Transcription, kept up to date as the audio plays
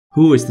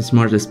Who is the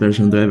smartest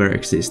person to ever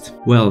exist?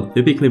 Well,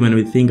 typically when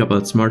we think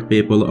about smart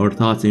people, our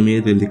thoughts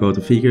immediately go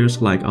to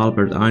figures like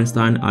Albert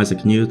Einstein,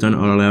 Isaac Newton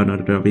or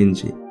Leonardo da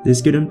Vinci.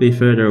 This couldn't be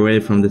further away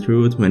from the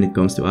truth when it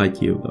comes to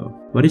IQ though.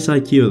 What is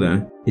IQ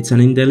then? It's an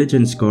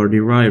intelligence score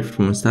derived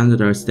from a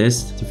standardized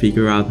test to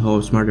figure out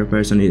how smart a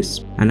person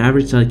is. An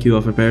average IQ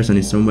of a person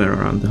is somewhere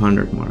around the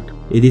 100 mark.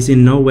 It is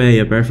in no way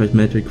a perfect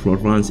metric for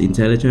one's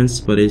intelligence,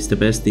 but it's the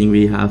best thing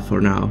we have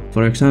for now.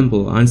 For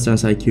example,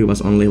 Einstein's IQ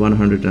was only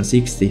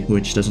 160,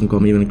 which doesn't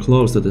come even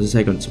close to the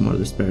second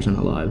smartest person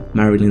alive.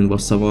 Marilyn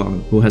was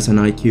Savant, who has an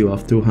IQ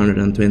of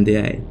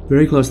 228.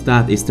 Very close to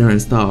that is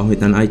Terence Tao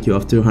with an IQ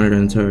of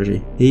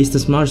 230. He is the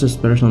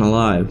smartest person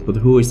alive, but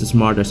who is the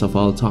smartest of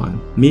all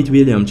time? Meet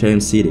William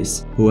James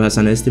Sidis, who has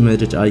an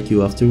estimated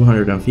IQ of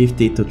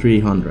 250 to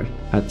 300.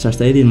 At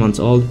just 18 months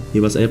old, he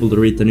was able to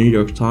read the New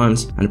York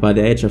Times, and by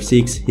the age of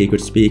 6 he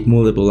could speak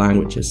multiple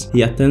languages.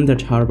 He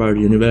attended Harvard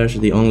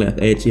University only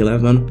at age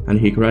 11 and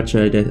he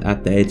graduated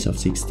at the age of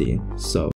 16. So